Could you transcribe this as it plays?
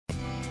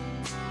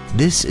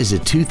This is a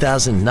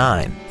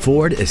 2009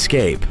 Ford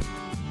Escape.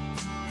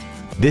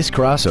 This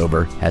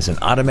crossover has an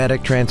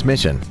automatic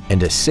transmission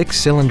and a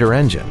 6-cylinder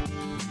engine.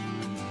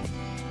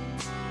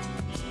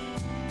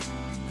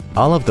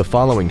 All of the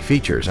following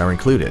features are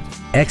included: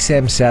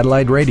 XM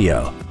satellite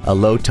radio, a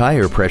low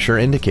tire pressure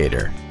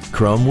indicator,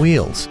 chrome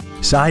wheels,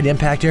 side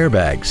impact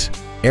airbags,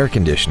 air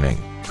conditioning,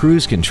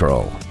 cruise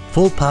control,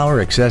 full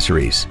power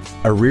accessories,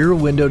 a rear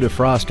window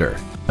defroster,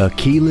 a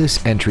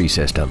keyless entry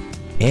system,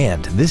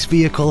 and this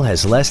vehicle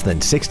has less than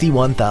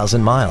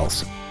 61,000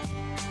 miles.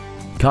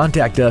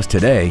 Contact us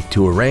today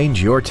to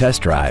arrange your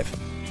test drive.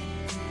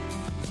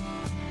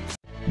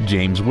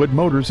 James Wood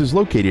Motors is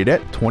located at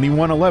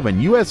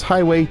 2111 US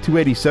Highway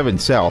 287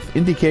 South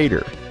in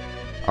Decatur.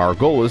 Our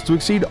goal is to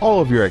exceed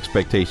all of your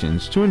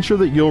expectations to ensure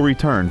that you'll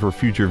return for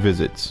future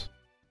visits.